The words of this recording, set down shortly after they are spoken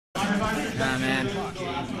Nah, man.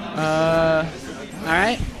 All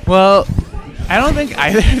right. Well, I don't think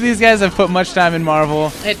either of these guys have put much time in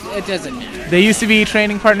Marvel. It doesn't matter. They used to be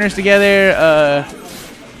training partners together.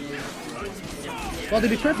 Well, to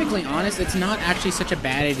be perfectly honest, it's not actually such a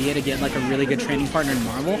bad idea to get like a really good training partner in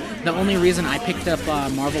Marvel. The only reason I picked up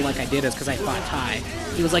Marvel like I did is because I fought Ty.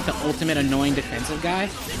 He was like the ultimate annoying defensive guy,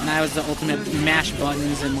 and I was the ultimate mash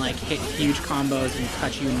buttons and like hit huge combos and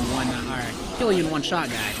cut you in one, or kill you in one shot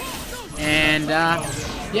guy. And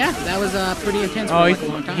yeah, that was pretty intense for like a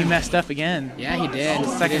long time. He messed up again. Yeah, he did.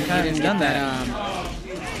 Second time he's done that.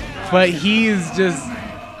 But he's just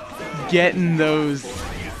getting those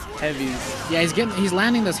heavies. Yeah, he's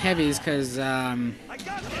landing those heavies because I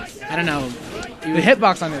don't know. The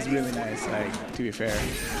hitbox on this is really nice. Like, to be fair.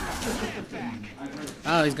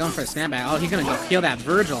 Oh, he's going for a snapback. Oh, he's gonna go kill that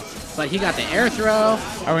Virgil, but he got the air throw.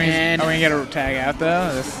 Are we gonna get a tag out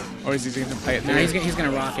though, or is he gonna play it through? No, he's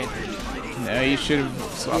gonna rock it. No, you should have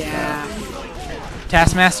swapped that.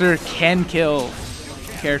 Taskmaster can kill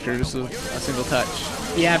characters with a single touch.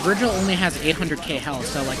 Yeah, Virgil only has 800k health,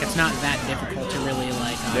 so like it's not that difficult to really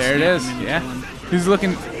like. There it is. Yeah. He's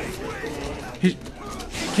looking.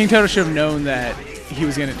 King Todo should have known that he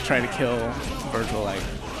was gonna try to kill Virgil. Like.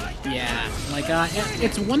 Yeah, like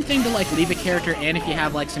it's one thing to like leave a character in if you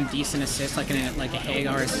have like some decent assists, like a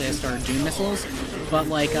Hagar assist or Doom missiles, but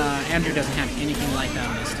like Andrew doesn't have anything like that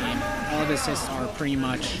on this team. All of his assists are pretty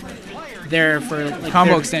much there for like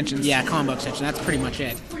combo extensions. Yeah, combo extension. That's pretty much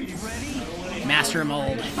it. Master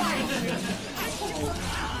mold.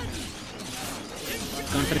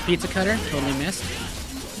 Going for the pizza cutter, totally missed.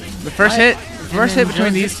 The first hit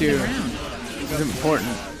between these two is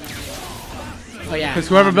important. Oh yeah. Because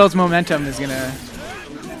whoever builds momentum is gonna.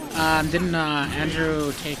 Didn't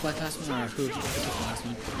Andrew take like last one, or who took the last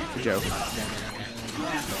one? Joe. Okay.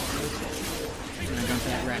 I'm going for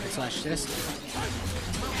that rapid slash assist.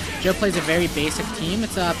 Joe plays a very basic team.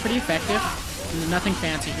 It's pretty effective. Nothing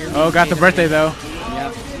fancy here. Oh, got the birthday though.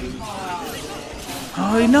 Yep.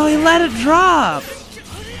 Oh no, he let it drop.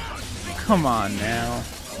 Come on now.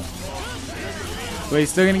 Wait, he's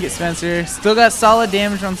still gonna get Spencer. Still got solid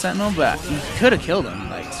damage on Sentinel, but he could have killed him,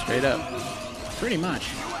 like straight up. Pretty much.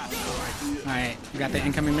 Alright, we got the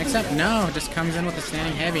incoming mix-up. No, just comes in with a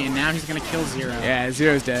standing heavy, and now he's gonna kill Zero. Yeah,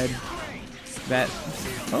 Zero's dead. That.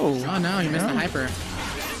 Oh. Oh no, he missed the hyper.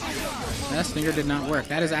 That stinger did not work.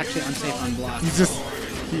 That is actually unsafe on block. He's just.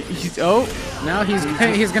 He's oh. No, he's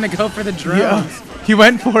gonna go for the drones. Yeah, he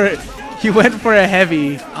went for it. He went for a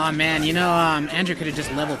heavy. Oh man, you know, Andrew could have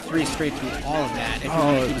just leveled 3 straight through all of that if he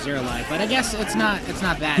wanted to keep Zero alive. But I guess it's not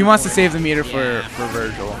that. He wants to save the meter for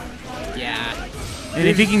Virgil. Yeah. And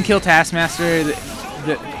if he can kill Taskmaster,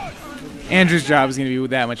 Andrew's job is going to be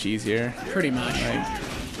that much easier. Pretty much. Like,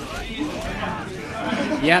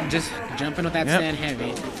 yep, just jumping with that stand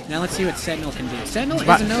heavy. Now let's see what Sentinel can do. Sentinel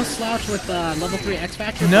is no slouch with level 3 X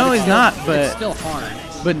Factor. No, he's not, but it's still hard.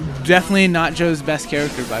 But definitely not Joe's best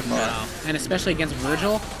character by far. No, and especially against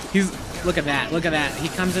Virgil. Look at that, look at that. He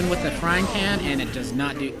comes in with the frying pan, and it does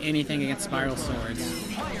not do anything against Spiral Swords.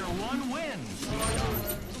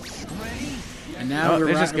 And now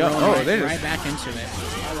we're right back into it.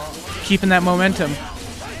 Keeping that momentum.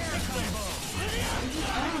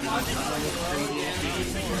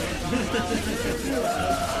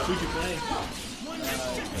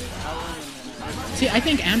 See, I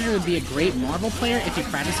think Andrew would be a great Marvel player if he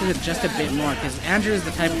practices it just a bit more, because Andrew is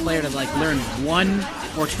the type of player to like learn 1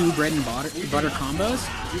 or 2 bread and butter combos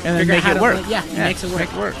and then make it work. He makes it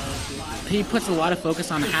work. He puts a lot of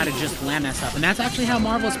focus on how to just land that stuff, and that's actually how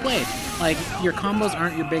Marvel is played. Like, your combos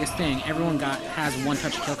aren't your biggest thing. Everyone has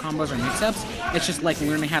one-touch kill combos or mix-ups. It's just like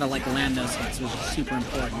learning how to like land those hits, which is super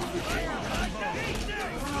important.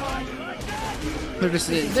 There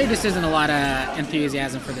just isn't a lot of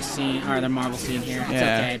enthusiasm for the scene or the Marvel scene here. It's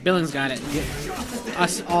okay. Billings got it.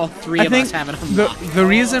 Us, all three of us have it unlocked. The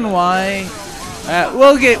reason why,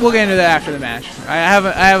 we'll get into that after the match. I have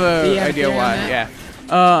an idea why. Yeah.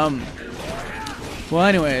 Well,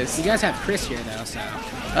 anyways. You guys have Chris here though, so.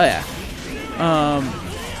 Oh yeah.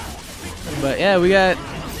 But yeah, we got.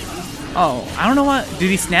 Oh, I don't know what.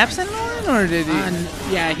 Did he snap Sentinel in, or did he?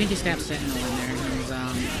 Yeah, I think he snapped Sentinel in there.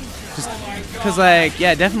 Just because, like,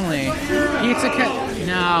 yeah, definitely. Pizza Cutter.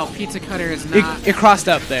 No, Pizza Cutter is not. It crossed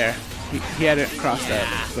up there. He had it crossed up.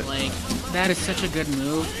 But like, that is such a good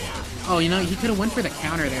move. Oh, you know, he could have went for the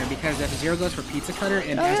counter there, because if Zero goes for Pizza Cutter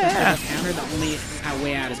and Taskmaster goes counter, the only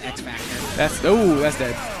way out is X Factor. That's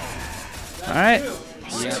dead. All right.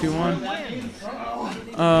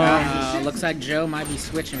 2-1. Looks like Joe might be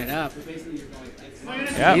switching it up.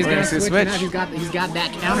 Yeah, he's gonna switch. switch. He's got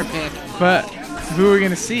that counter pick. But who we're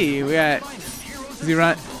gonna see. We got. Does he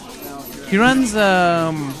run? He runs.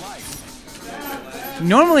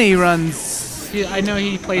 Normally he runs. I know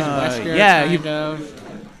he plays Wesker. Yeah,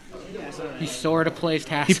 he sort of plays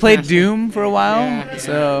Taskmaster. he played Doom for a while. Yeah.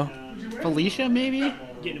 So. Felicia, maybe.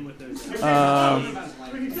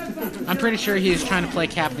 I'm pretty sure he was trying to play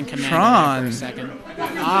Captain Commander Tron. for a second.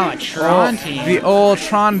 Oh, a Tron team. The old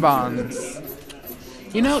Tron bonds.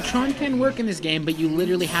 You know, Tron can work in this game, but you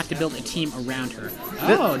literally have to build a team around her.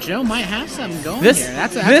 Oh, Joe might have something going here.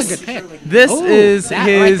 That's a good pick. This is that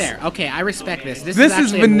his. right there. Okay, I respect this. This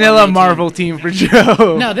is vanilla Marvel team for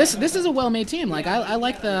Joe. No, this is a well-made team. Like I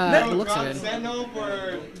like the looks of it. Sentinel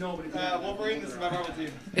for Wolverine. This is my Marvel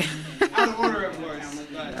team. Out of order, of course.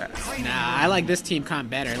 Nah, I like this team comp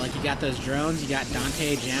better. Like you got those drones, you got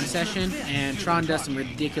Dante Jam Session, and Tron does some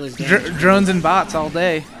ridiculous damage. Drones and bots all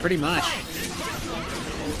day. Pretty much.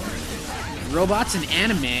 Robots and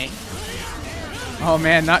anime. Oh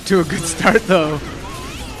man, not to a good start though.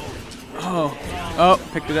 Oh,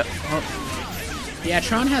 picked it up. Oh. Yeah,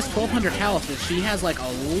 Tron has 1200 health, but she has like a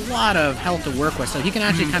lot of health to work with, so he can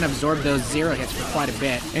actually kind of absorb those 0 hits for quite a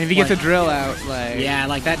bit. And if he gets a drill out, like yeah,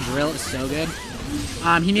 like that drill is so good.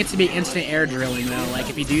 He needs to be instant air drilling though. Like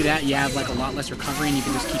if you do that, you have like a lot less recovery, and you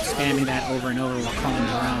can just keep spamming that over and over while calling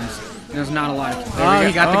drones. And there's not a lot of.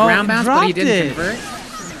 He got the ground bounce, but he didn't convert.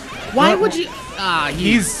 Why would you?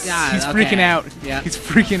 He's freaking out. Yeah, he's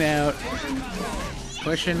freaking out.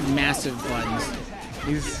 Pushing massive buttons.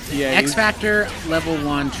 X Factor level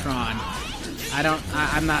 1 Tron.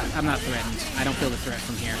 I'm not threatened. I don't feel the threat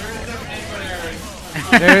from here.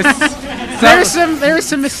 There's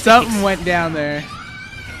some mistakes. Something went down there.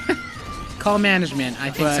 Call management.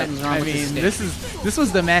 I think something's wrong with the stick. This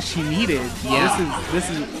was the match he needed. Yeah. This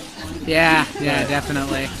is. Yeah,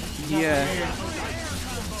 definitely. Yeah.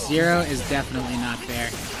 0 is definitely not fair.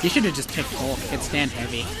 You should have just picked Hulk. It's stand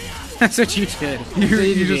heavy. That's what you should.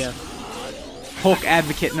 You just Hulk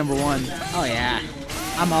advocate #1. Oh yeah,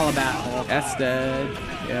 I'm all about Hulk. That's dead.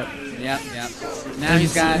 Yep. Now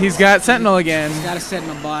he's got Sentinel again. He's got a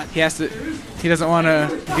Sentinel bot. He doesn't want to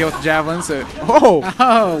deal with the javelin, so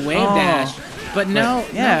wave dash. But no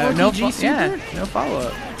follow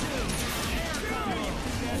up.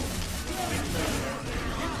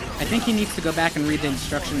 I think he needs to go back and read the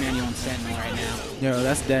instruction manual on Sentinel right now. Yo,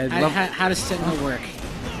 that's dead. How does Sentinel work?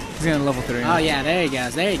 He's gonna level 3. Oh yeah, there he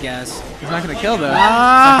goes. He's not gonna kill though.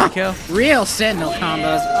 Oh, real Sentinel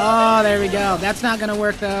combos. Oh, there we go. That's not gonna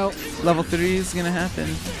work though. Level 3 is gonna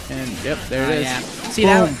happen, and yep, there it is. Yeah. See,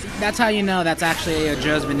 that's how you know that's actually a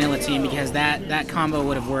Joe's vanilla team, because that combo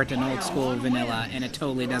would have worked in old school vanilla, and it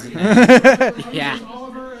totally doesn't. Yeah.